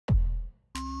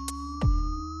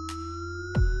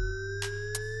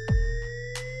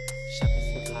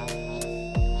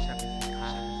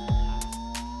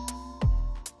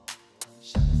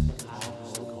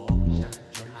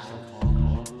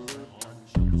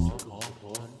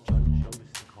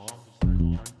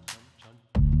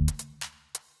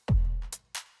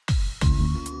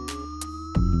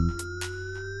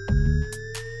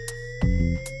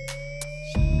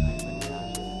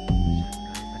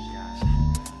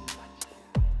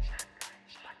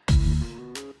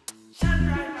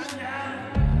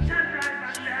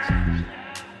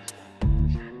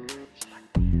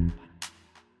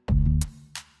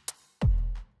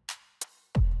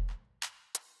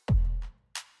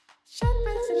ฉันเ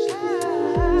ป็นสัญญา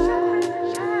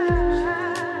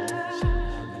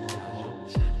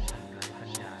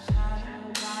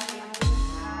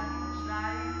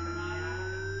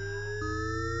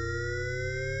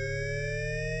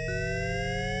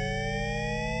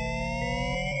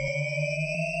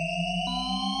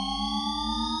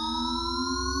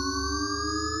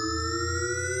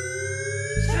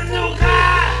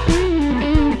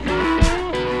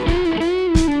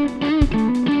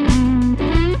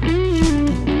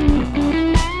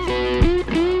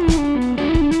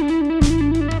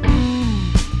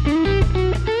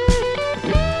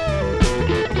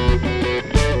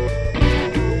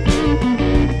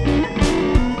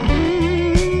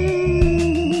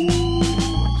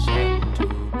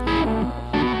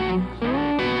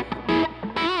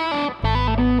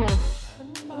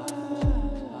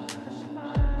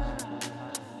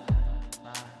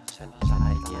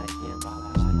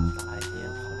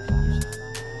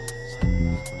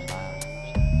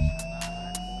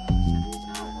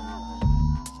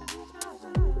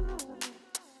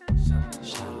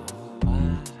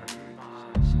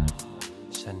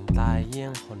ฉันตายเยี่ย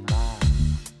งคนบ้า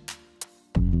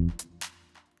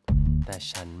แต่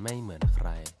ฉันไม่เหมือนใคร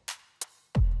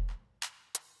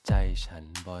ใจฉัน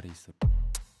บริสุทธิ์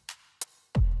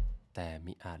แต่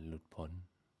มิอาจหลุดพ้น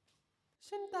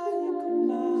ฉันตายเยี่ยงคน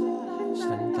บ้า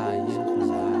ฉันตายเยี่ยงคน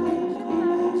บ้า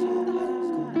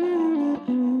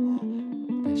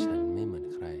แต่ฉันไม่เหมือน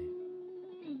ใคร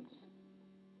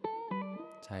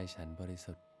ใจฉันบริ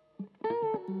สุทธิ์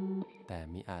แต่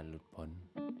มิอาจหลุดพ้น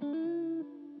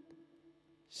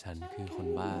ฉันคือคน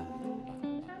บ้า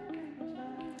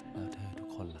แล้วเธอทุก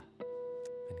คนล่ะ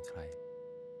เป็นใคร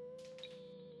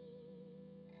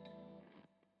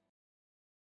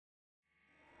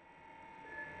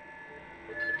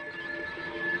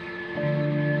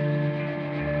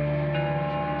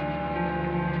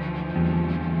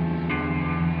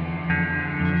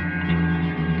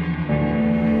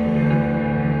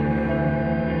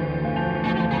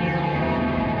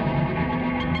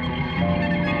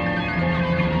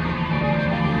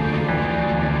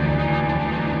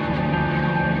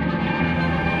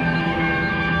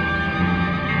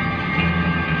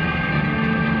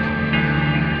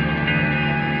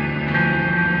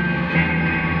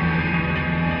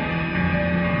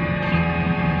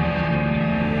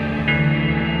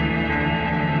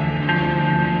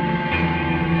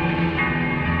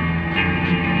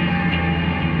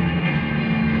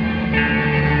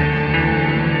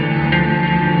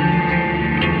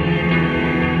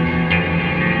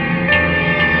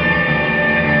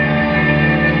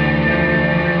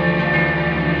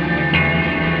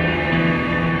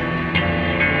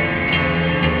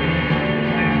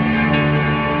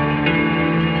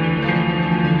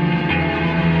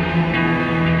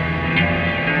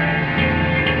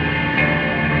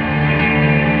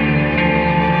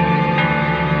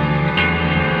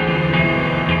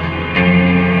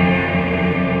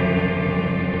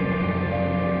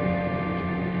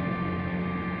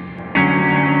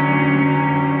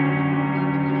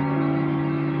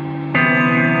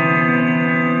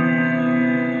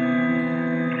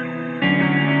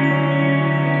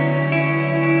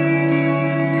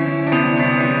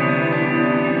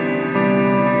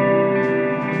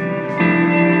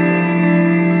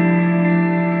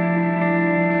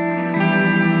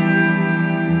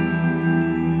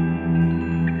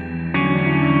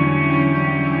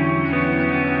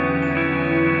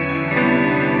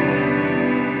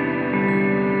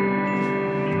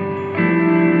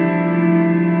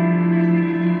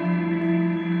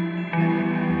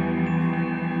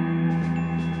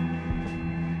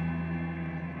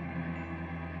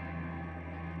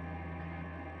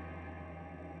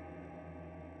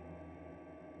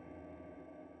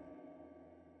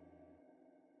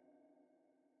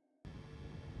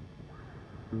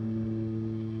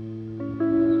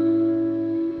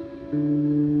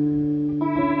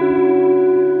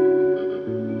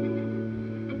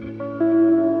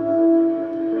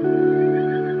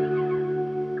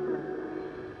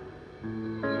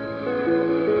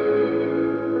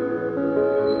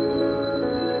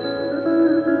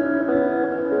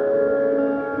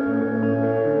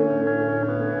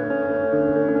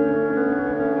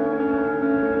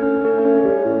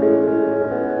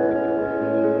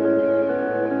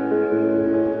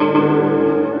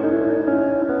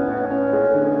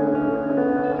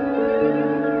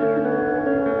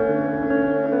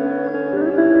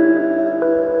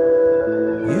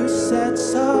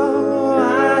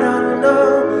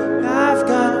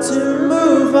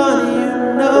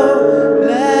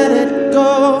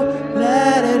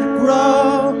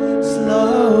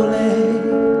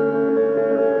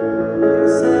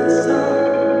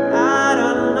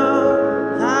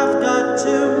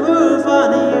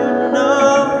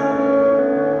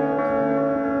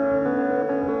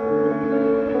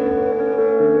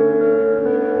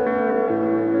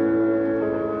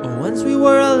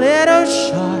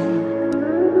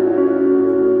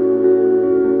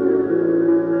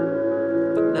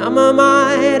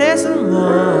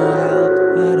smiled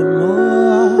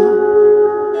anymore.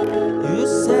 You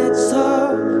said so,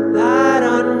 I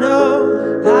don't know.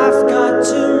 I've got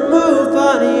to move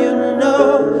on, you know.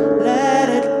 Let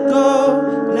it go,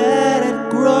 let it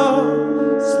grow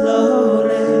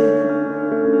slowly.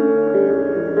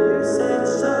 You said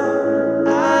so,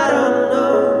 I don't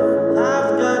know.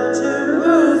 I've got to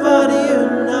move on, you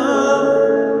know.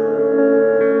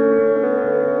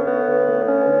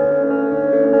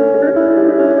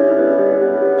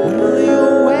 When will you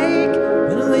awake?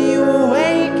 When will you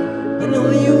awake? When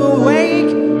will you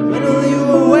awake? When will you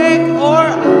awake? Or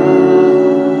I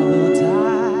will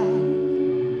die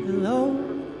alone,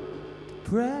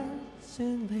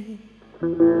 depressingly.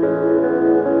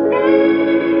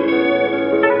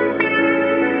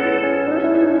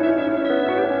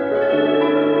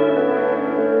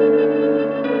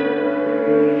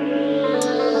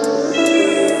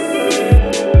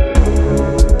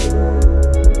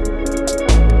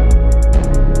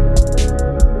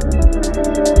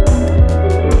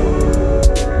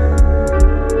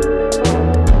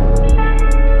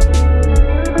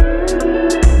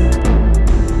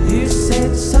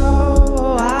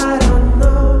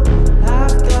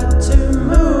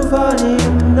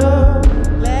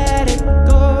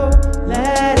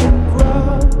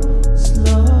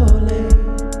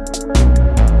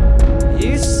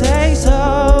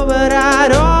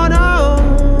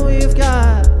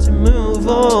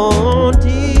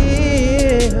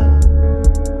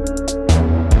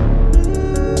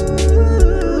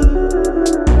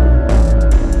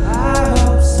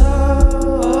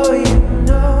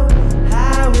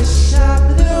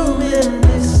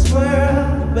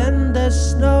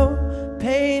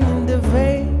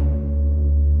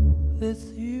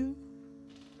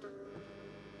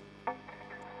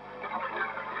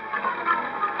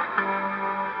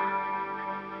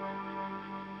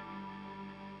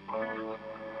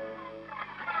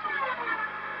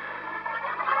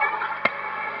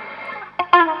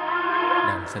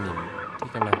 ดังสนิมที่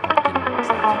กำลังกัดกิน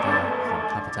สายกีตาร์ของ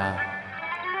ข้าพเจ้า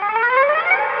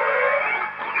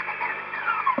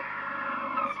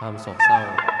ความโศกเศร้า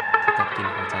ที่กัดกิน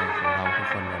หัวใจของเราทุก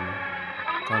คนนั้น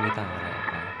ก็ไม่ต่างอะไรออก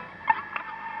ไป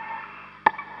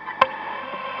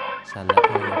ฉันและเ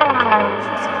ธอยังคงรอวันส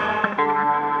ดใส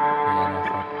ในอนา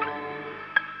คต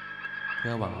เ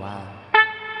พื่อหวังว่า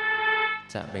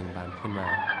จะเบ่งบานขึ้นมา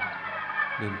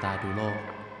ลืมตาดูโลก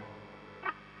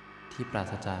ที่ปรา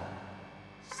ศจาก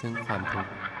ซึ่งความทุก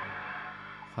ข์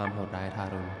ความโหดร้ายทา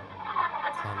รุณ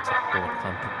ความเจ็บปวดคว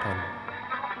ามทุกข์ทน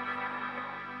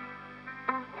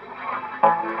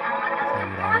ความ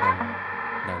ร้อนรน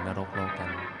ดังนรกโลกัน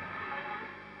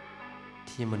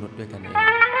ที่มนุษย์ด้วยกันเอง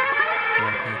มอ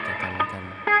บให้แก่กันและกัน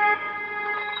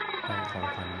ดังของ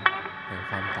ขวัญแห่ง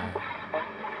ความตาย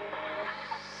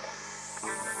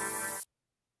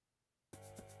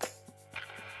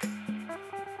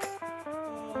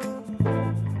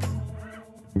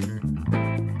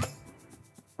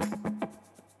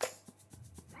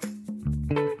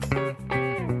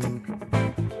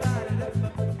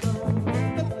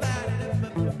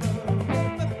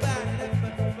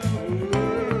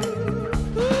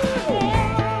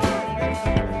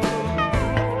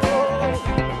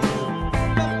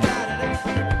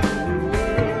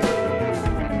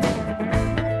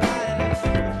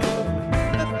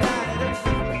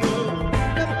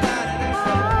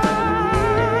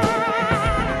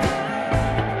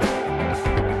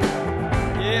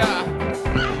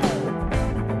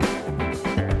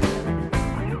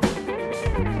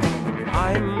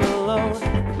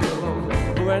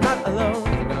We're not alone.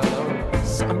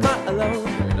 So I'm not alone.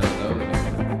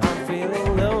 I'm feeling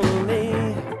lonely,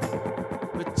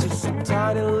 but just a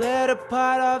tiny little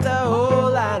part of the whole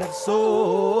line of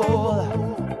soul.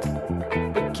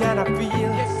 But can I feel?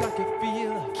 Yes, I can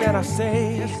feel. Can I say?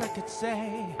 Yes, I could say.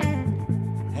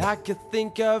 I could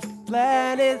think of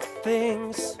plenty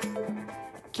things.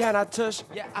 Can I touch?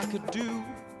 Yeah, I could do.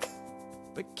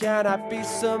 But can I be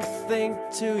something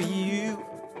to you?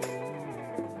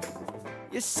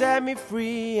 You set me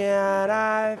free and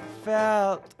I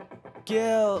felt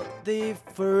guilty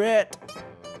for it.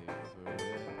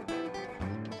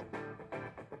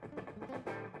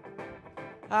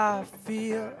 I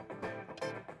feel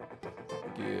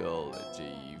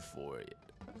guilty for it.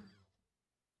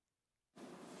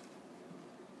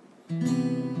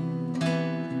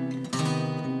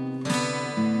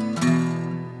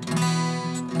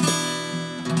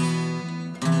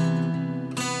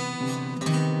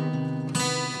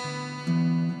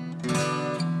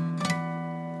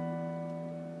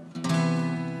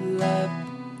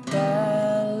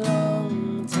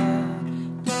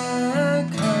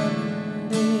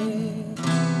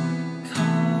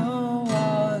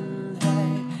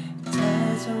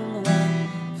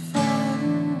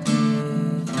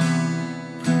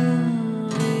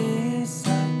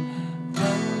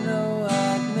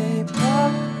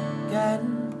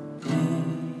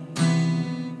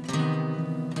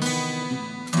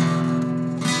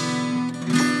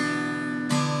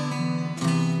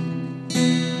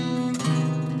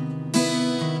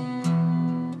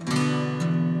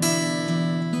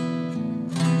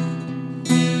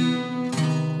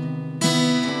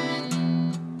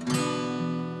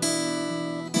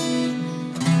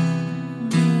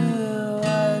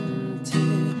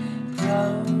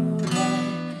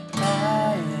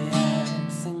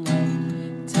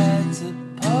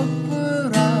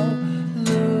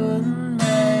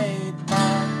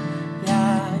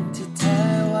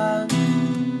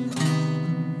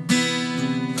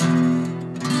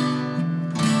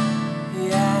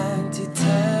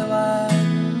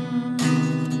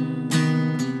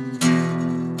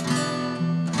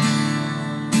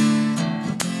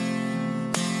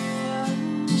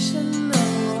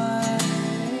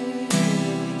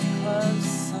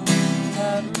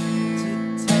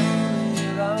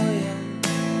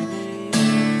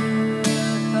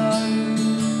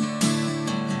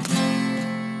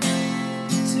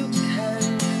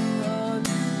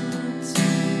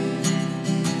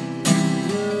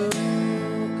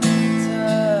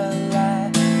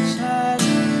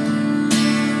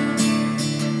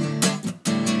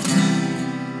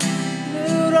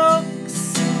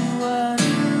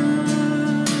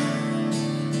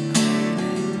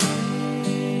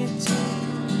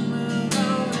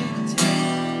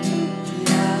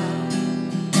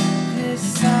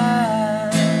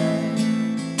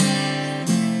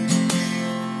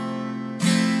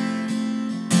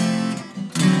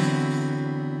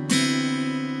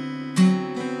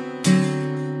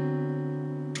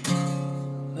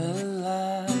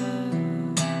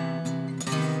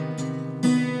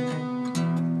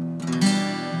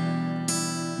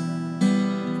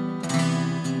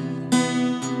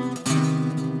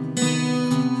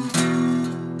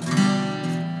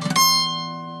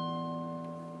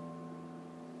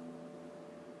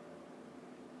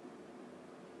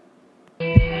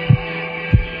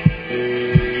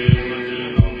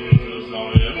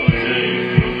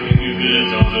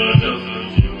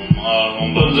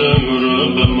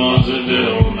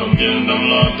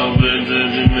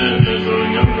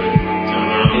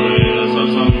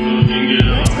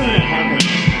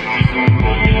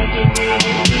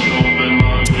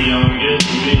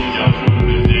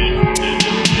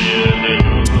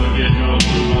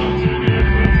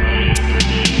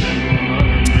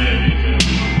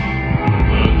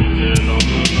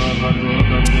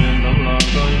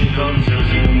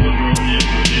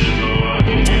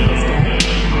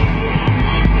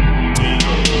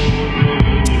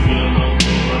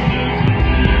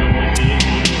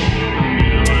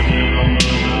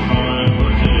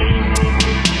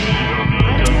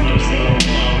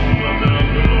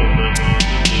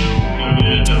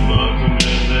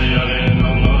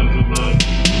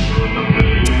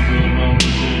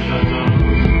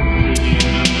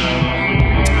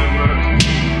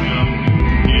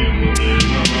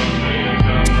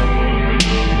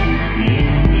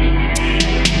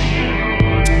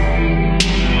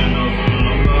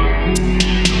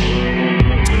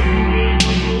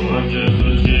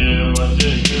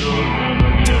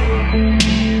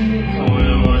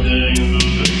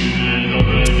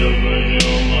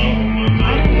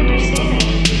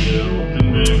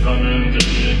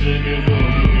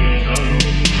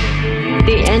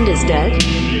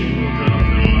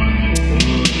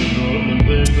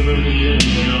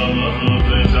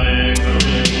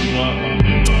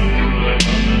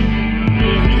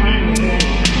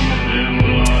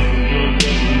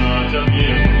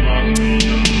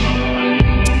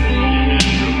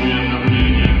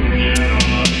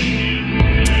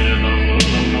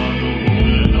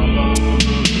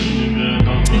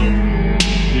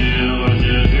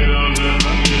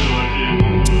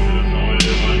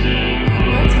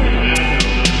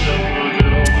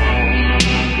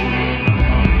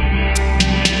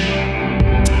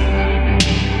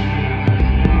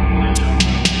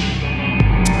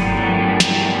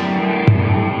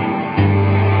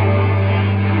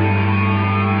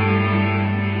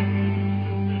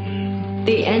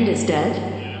 The end is dead.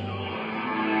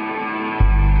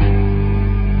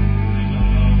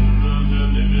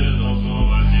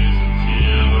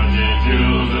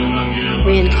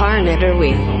 Reincarnate are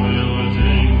we?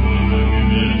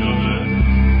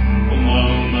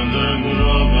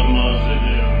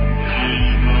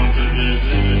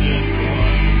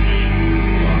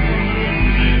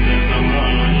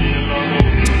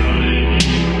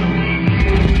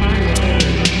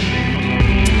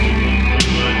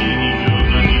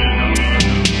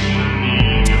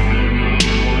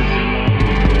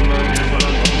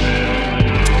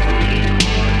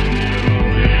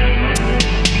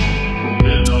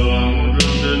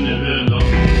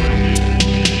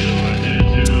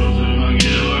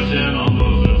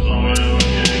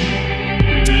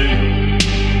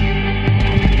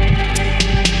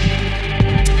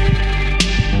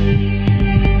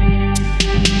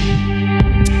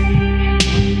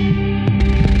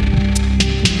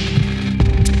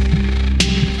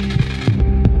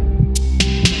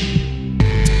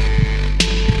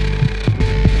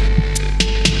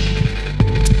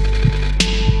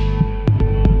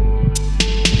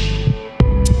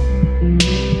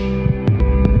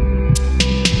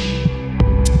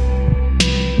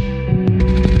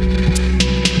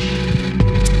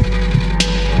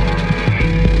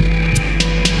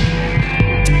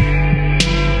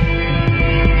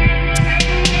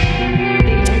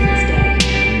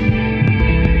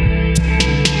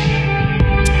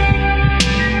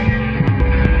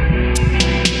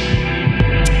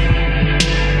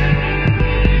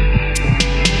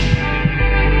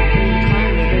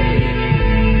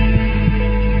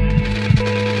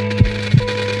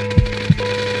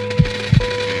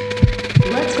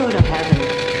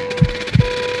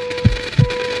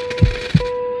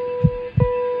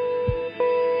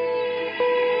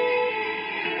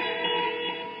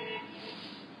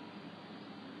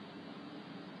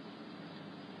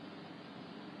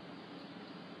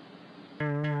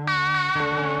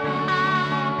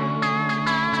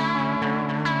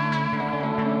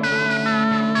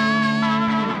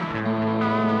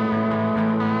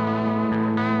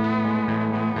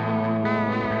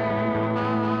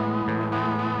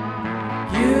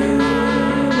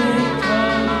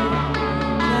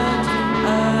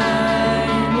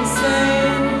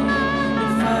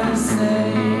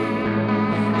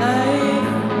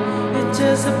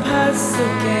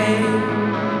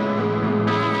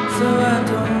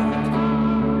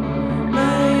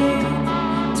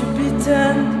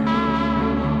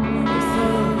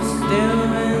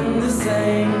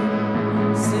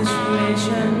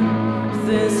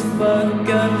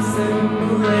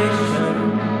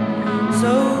 So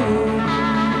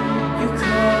you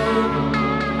call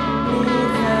me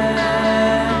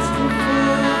that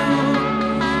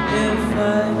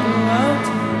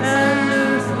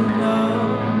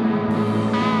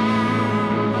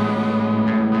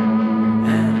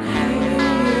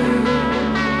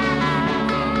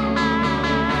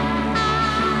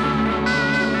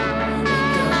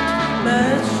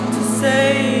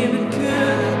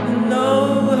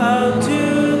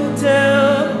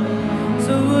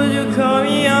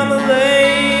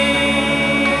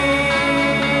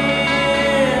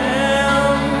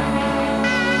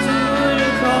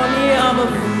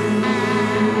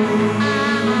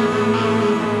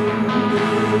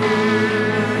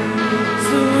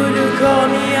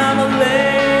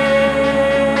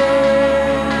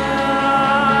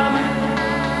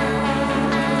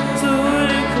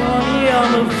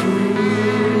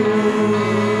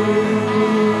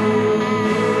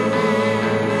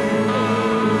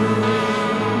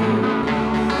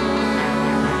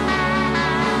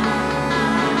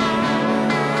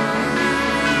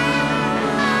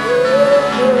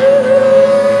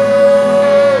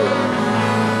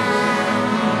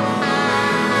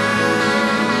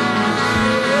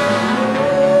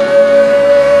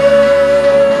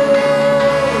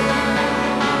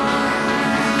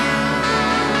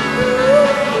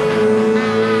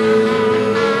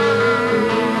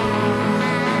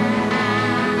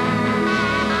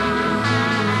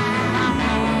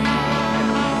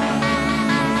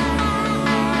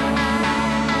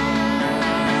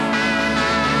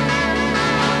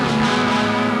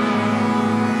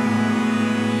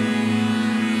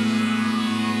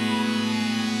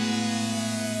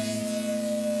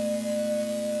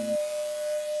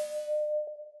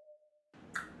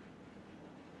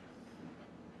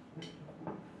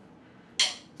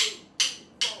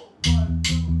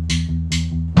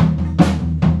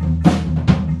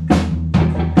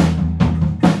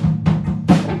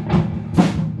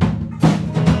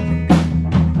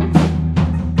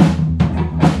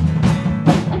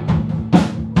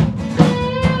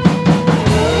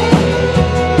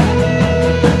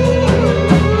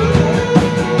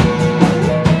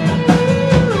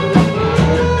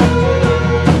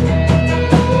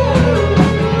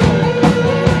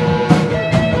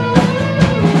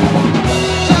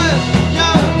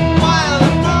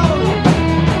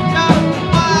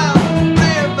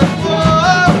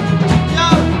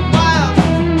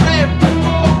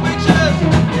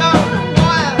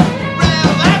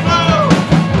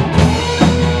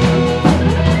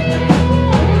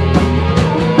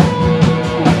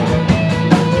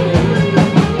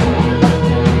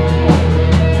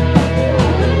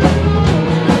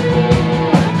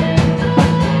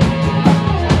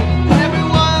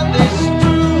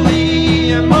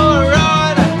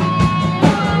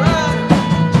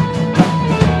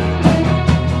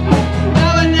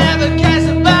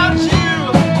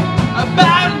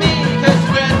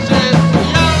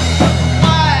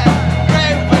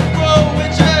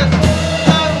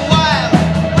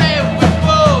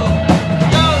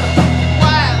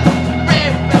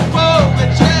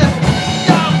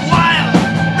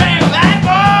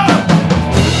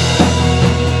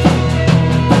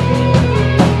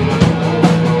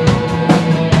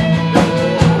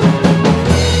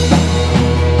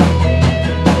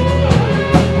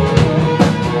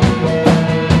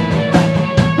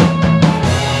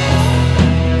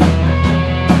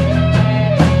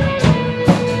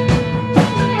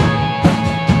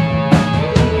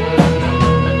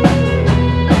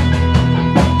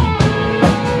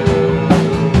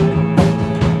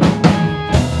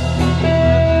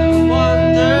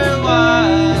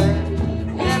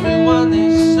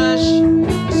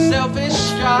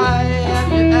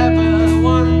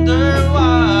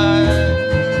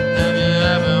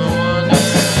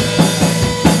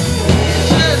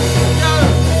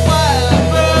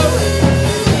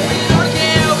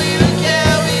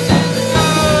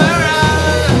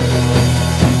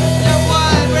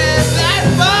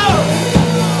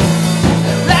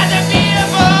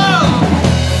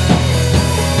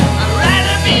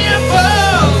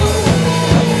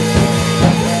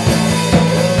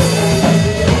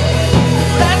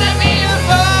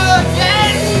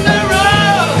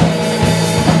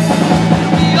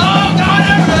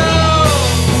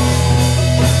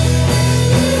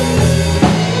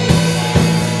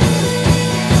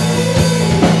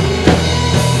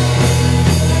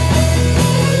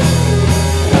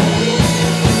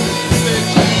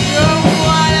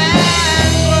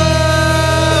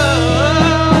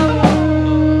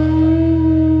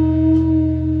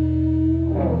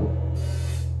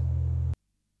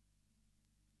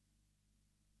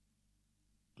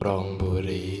กล่องบุห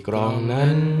รี่กล่อง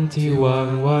นั้นที่วาง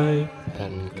ไว้แผ่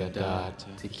นกระดาษ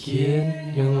ที่เขียน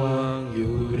ยังวางอ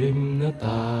ยู่ริมหน้า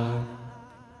ต่าง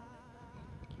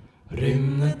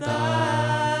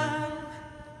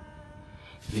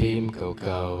ฟิล์มเ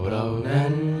ก่าๆเรานั้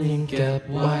นยังเก็บ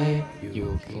ไว้อ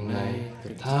ยู่ข้างในกร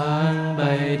ะถางใบ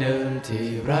เดิมที่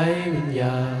ไร้วิญญ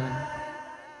าณ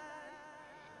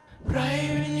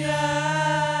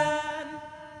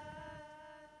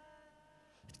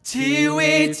ที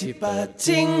วีที่เปิด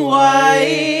ทิ้งไว้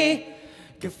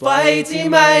กับไฟที่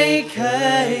ไม่เค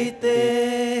ยติ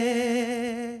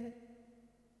ด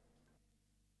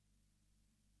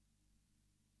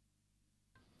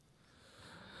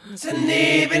ถ้า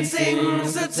นี่เป็นสิ่ง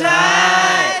สุดท้า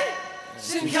ย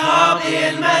ฉันขอเปลี่ย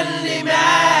นมันได้ไหม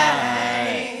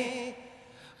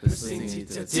เพราะสิ่งที่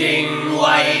เธอทิ้งไ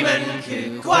ว้มันคือ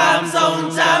ความทรง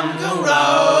จำของเรา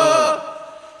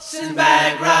ฉันแบ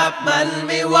กรับมันไ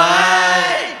ม่ไหว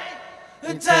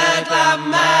เธอกลับ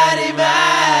มาได้ไหม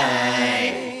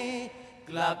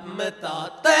กลับมาต่อ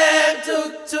เติม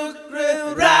ทุกๆเรื่อง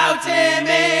ราวที่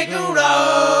มีของเรา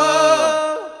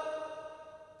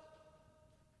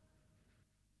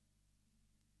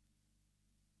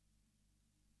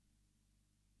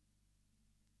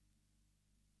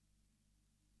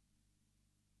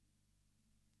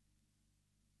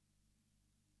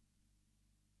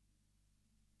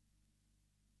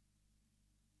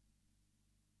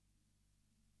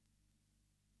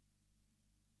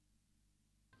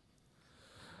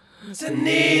ถ้า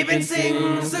นี่เป็นสิ่ง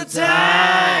สุดท้า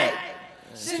ย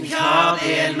ฉันขอเป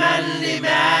ลี่ยนมันได้ไหม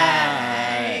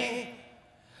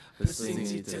เพราะสิ่ง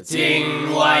ที่เธอทิ้ง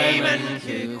ไว้มัน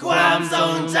คือความทร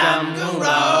งจำของเ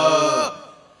รา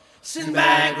ฉันแบ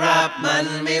กรับมัน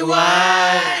ไม่ไหว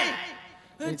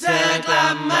เธอกลั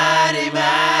บมาได้ไหม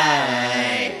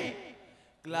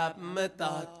กลับมา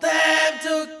ต่อเติม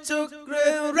ทุกๆเ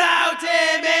รื่องราวที่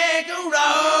มีของเร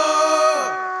า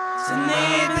ฉัน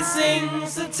นี่เป็นสิ่ง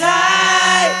สุดท้า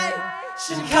ย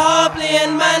ฉันขอเปลี่ยน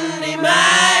มันได้ไหม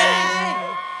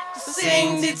สิ่ง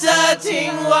ที่เธอทิ้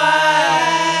งไว้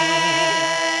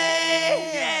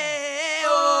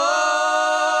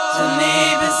ฉันนี่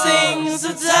เป็นสิ่ง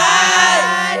สุดท้า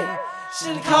ยฉั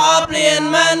นขอเปลี่ยน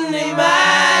มันได้ไหม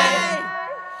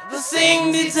สิ่ง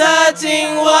ที่เธอทิ้ง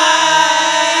ไว้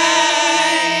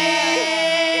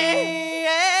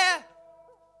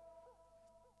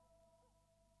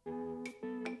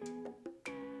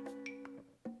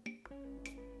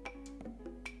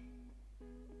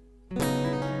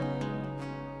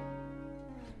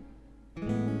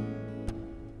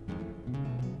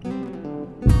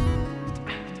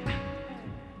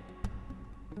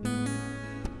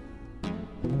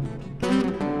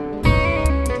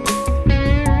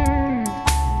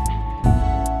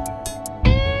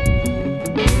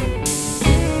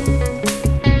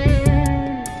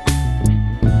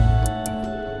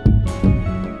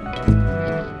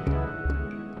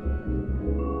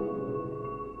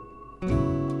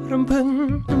รำพึง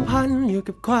รำพันอยู่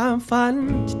กับความฝัน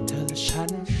ที่เธอและฉั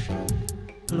น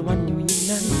กละวันอยู่อย่าง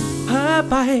นั้นเพ้อ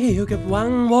ไปอยู่กับวั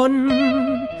งวน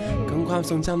ของความ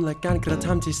ทรงจำและการกระท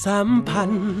ำที่สัมพัน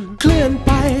ธ์เคลื่อนไ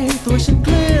ปตัวฉันเค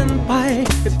ลื่อนไป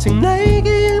กับถึงไหน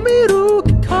ก็ยังไม่รู้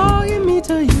ก็ขอยังมีเธ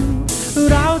ออยู่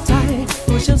ร้าวใจ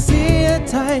ตัวฉันเสีย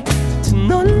ใจถ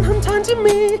นนหนทางที่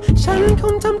มีฉันค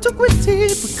งทำทุกวิธี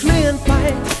เพื่อเคลื่อนไป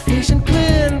ให้ฉันเค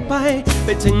ลื่อนไป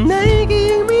ถึงไหนก็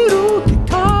ยังไม่รู้ก็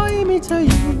ขอยังมีเธออ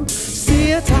ยู่เสี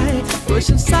ยใจตัว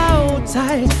ฉันเศร้าใจ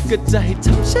ก็จะให้ท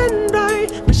ำเช่นไร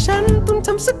เมื่อฉันต้องท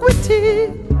ำสักวิธี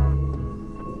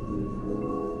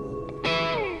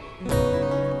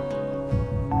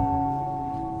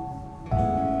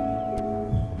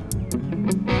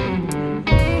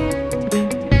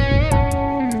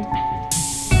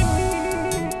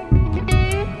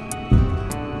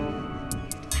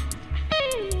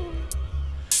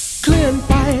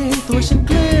ตัวฉันเ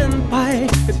คลื่อนไป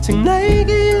ถึงไหน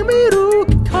ก็ยังไม่รู้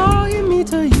ก็ขอยังมี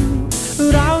เธออยู่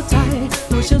ร้าวใจ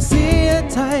ตัวฉันเสีย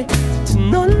ใจถ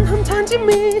นนหนทางที่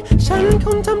มีฉันค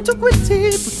งทำทุกวิธี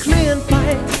เพื่อเคลื่อนไป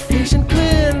ให้ฉันเค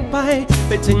ลื่อนไ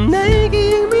ปถึงไหนก็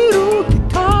ยังไม่รู้ก็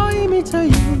ขอยังมีเธอ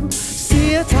อยู่เสี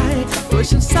ยใจตัว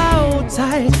ฉันเศร้าใจ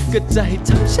ก็จะให้ท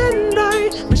ำเช่นไร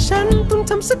เมื่อฉันต้อง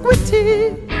ทำสักวิธี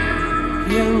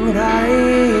อย่างไร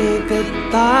ก็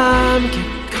ตาม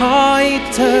ขอให้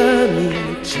เธอมี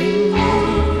จริง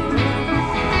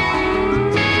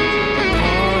ข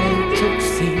อให้ทุก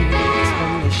สิ่งท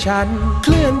ำให้ฉันเค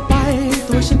ลื่อนไป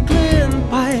ตัวฉันเคลื่อน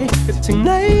ไปถึงไห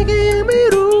นก็ยังไม่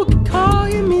รู้ก็ขอ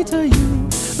ยังมีเธออยู่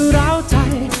ร้าวใจ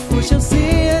ตัว ฉันเสี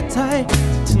ยใจ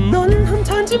ถนนหน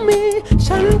ทางที่มี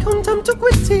ฉันคงทำทุก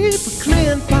วิธีเพื่อเคลื่อ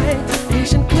นไปให้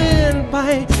ฉันเคลื่อนไป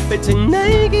ทางไหน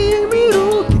ก็ยังไม่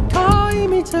รู้แค่คอย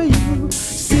ไม่เธออยู่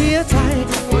เสียใจ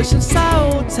ว่าฉันเศร้า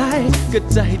ใจก็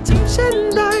จะให้ทำเช่น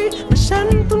ไรว่าฉัน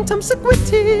ต้องทำสักวิ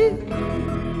ธี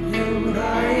อย่างไร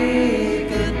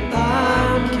ก็ตา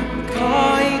มแค่คอ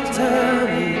ยเธอ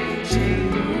ให้ฉัน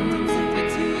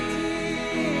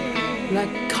และ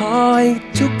คอย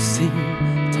ทุกสิ่ง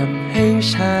ทำให้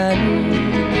ฉัน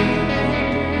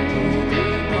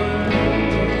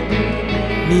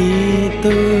มี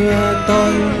ตัวต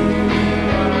น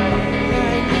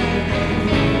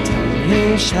ทำให้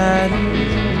ฉัน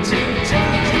ห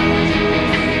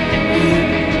ยุด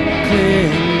เคลื่อ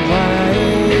นไหว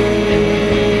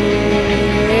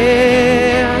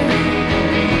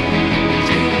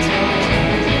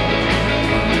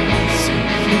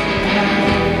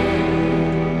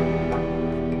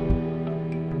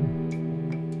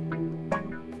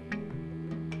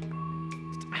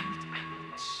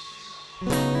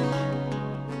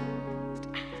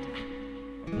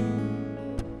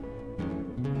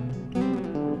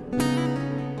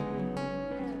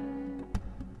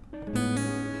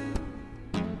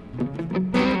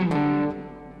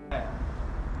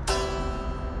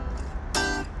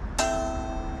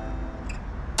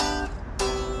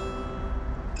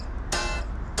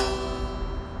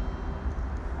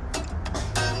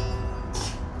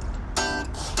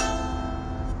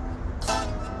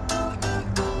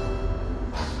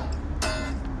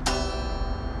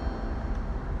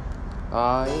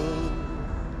I'm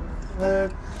a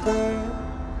bird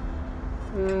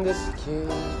in this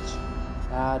cage.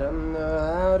 I don't know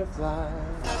how to fly,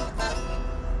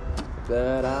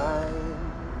 but I'm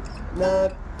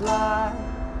not blind.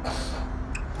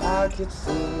 I could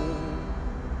see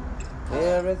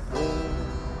everything.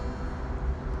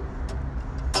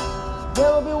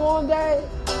 There will be one day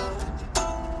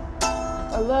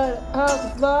I learn how to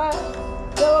fly.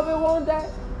 There will be one day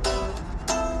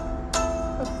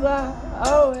I fly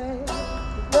away.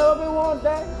 There will be one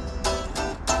day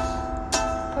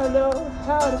I know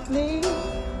how to flee.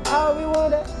 I'll be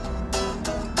one day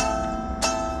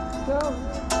go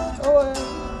away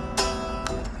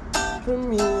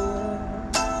from you.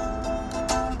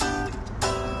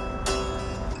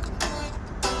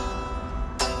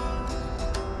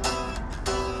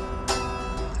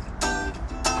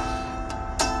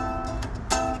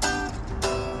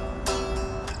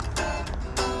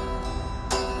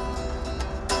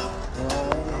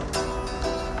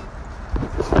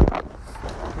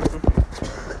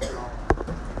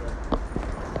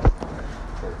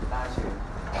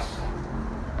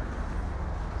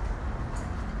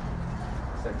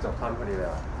จบท่อนพอดีเลย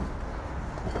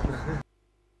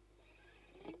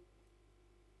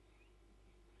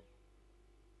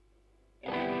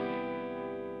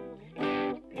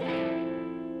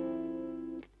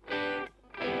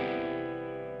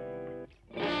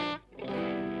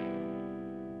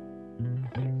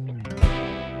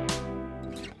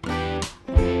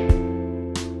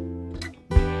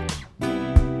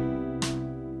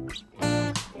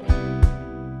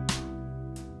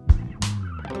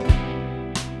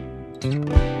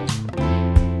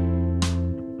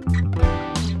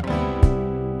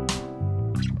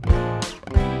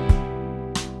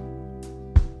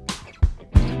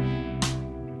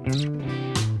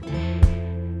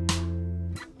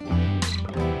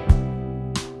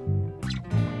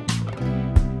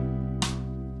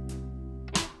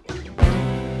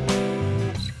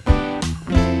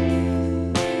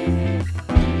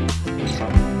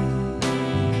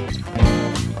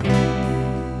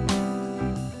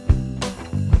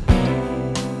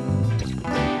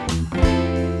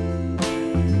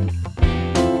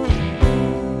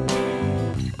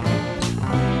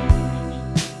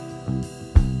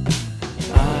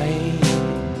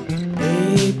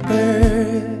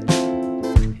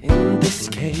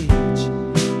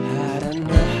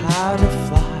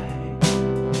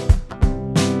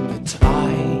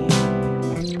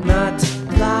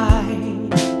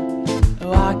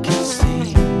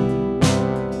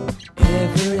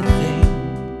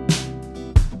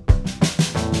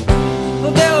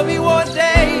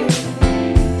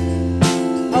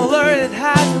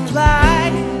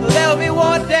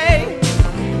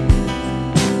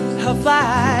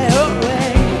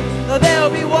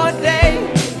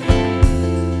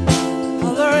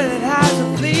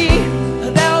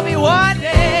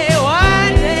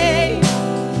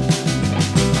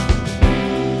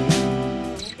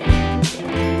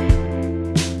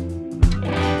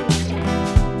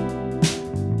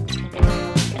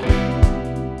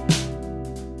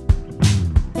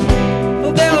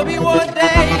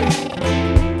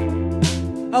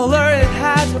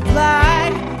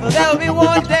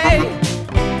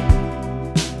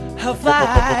I'll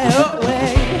fly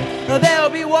away. There'll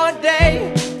be one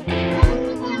day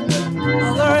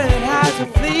I'll learn how to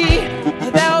flee.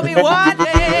 There'll be one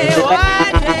day.